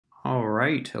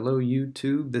right, hello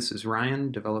YouTube, this is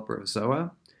Ryan, developer of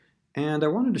ZOA, and I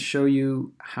wanted to show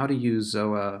you how to use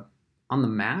ZOA on the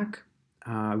Mac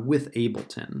with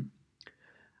Ableton.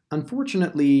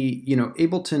 Unfortunately,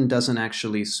 Ableton doesn't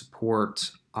actually support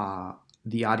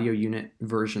the Audio Unit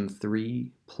version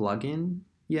 3 plugin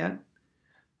yet,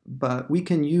 but we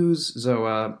can use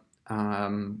ZOA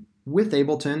with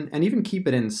Ableton and even keep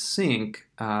it in sync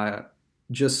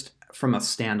just from a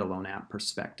standalone app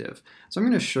perspective. So I'm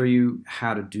going to show you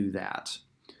how to do that.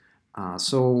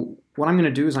 So what I'm going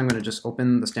to do is I'm going to just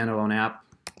open the standalone app,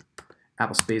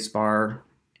 Apple spacebar,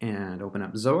 and open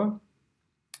up ZOA.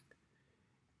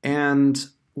 And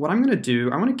what I'm going to do,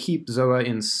 I want to keep ZOA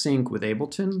in sync with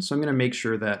Ableton, so I'm going to make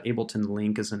sure that Ableton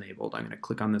Link is enabled. I'm going to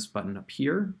click on this button up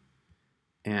here,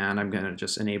 and I'm going to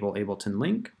just enable Ableton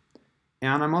Link.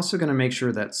 And I'm also going to make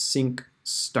sure that Sync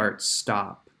Start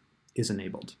Stop is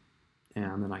enabled.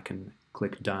 And then I can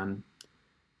click Done.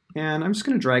 And I'm just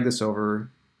going to drag this over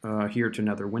here to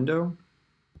another window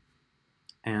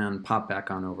and pop back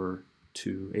on over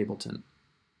to Ableton.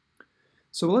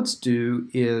 So what let's do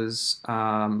is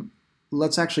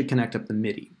let's actually connect up the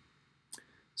MIDI.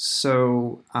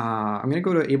 So I'm going to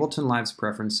go to Ableton Live's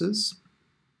Preferences,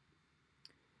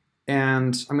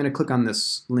 and I'm going to click on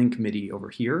this Link MIDI over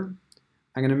here.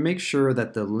 I'm going to make sure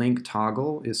that the Link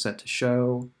toggle is set to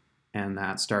Show and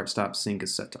that Start Stop Sync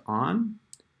is set to On.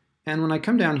 And when I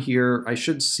come down here, I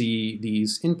should see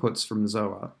these inputs from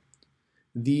ZOA.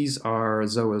 These are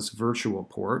ZOA's virtual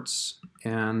ports,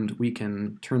 and we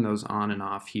can turn those on and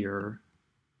off here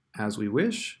as we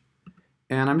wish.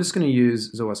 And I'm just going to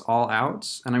use ZOA's all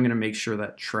outs, and I'm going to make sure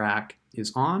that track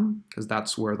is on, because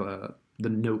that's where the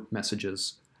note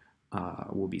messages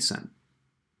will be sent.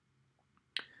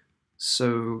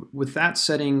 So with that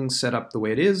setting set up the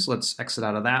way it is, let's exit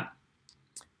out of that.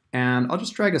 And I'll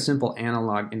just drag a simple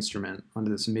analog instrument onto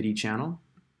this MIDI channel.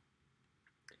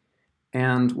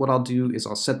 And what I'll do is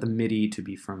I'll set the MIDI to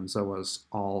be from ZOA's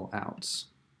all outs.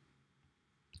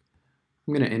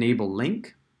 I'm going to enable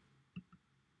Link.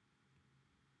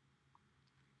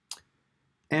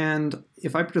 And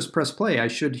if I just press play, I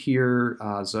should hear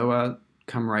ZOA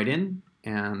come right in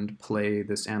and play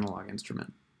this analog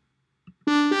instrument.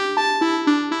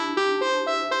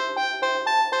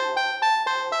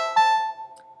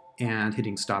 And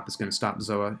hitting stop is going to stop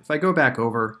ZOA. If I go back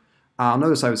over, I'll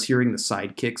notice I was hearing the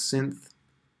Sidekick synth.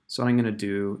 So what I'm going to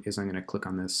do is I'm going to click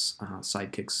on this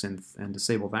Sidekick synth and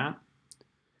disable that.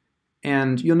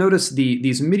 And you'll notice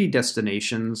these MIDI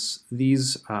destinations,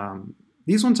 these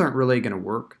ones aren't really going to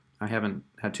work. I haven't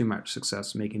had too much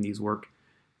success making these work,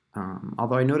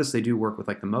 although I notice they do work with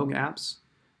like the Moog apps.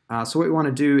 So what we want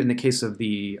to do in the case of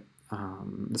the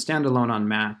standalone on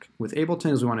Mac with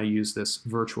Ableton is we want to use this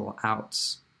virtual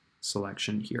outs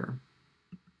selection here.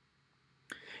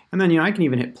 And then I can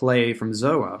even hit play from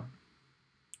ZOA,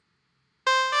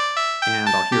 and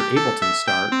I'll hear Ableton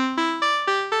start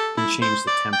and change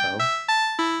the tempo.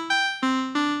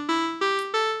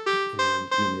 And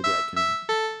maybe I can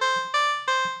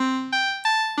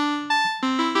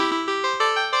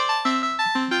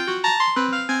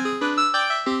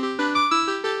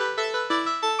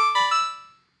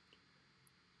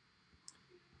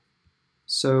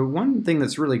So one thing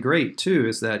that's really great too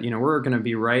is that we're going to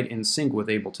be right in sync with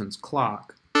Ableton's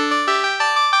clock. So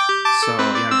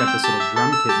I've got this little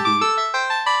drum kit beat.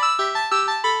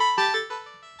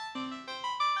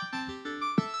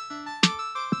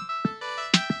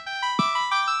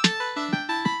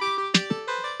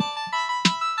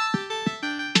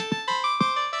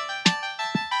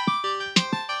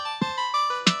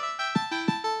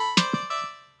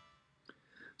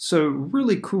 So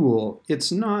really cool.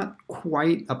 It's not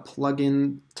quite a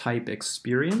plugin type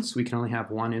experience. We can only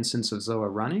have one instance of ZOA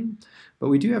running, but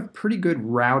we do have pretty good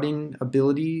routing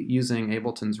ability using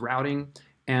Ableton's routing.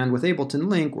 And with Ableton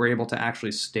Link, we're able to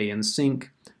actually stay in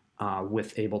sync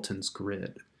with Ableton's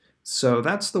grid. So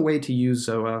that's the way to use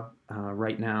ZOA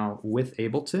right now with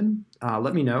Ableton.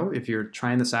 Let me know if you're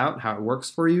trying this out, how it works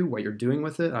for you, what you're doing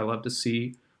with it. I love to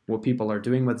see what people are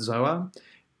doing with ZOA.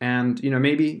 And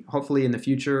maybe, hopefully in the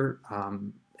future,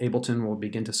 Ableton will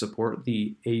begin to support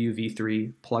the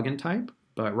AUV3 plugin type.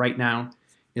 But right now,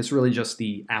 it's really just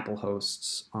the Apple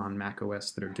hosts on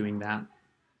macOS that are doing that.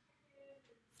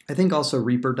 I think also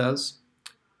Reaper does.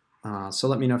 So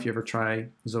let me know if you ever try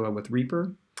ZOA with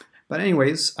Reaper. But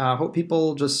anyways, hope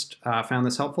people just found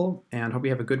this helpful, and hope you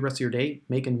have a good rest of your day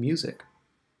making music.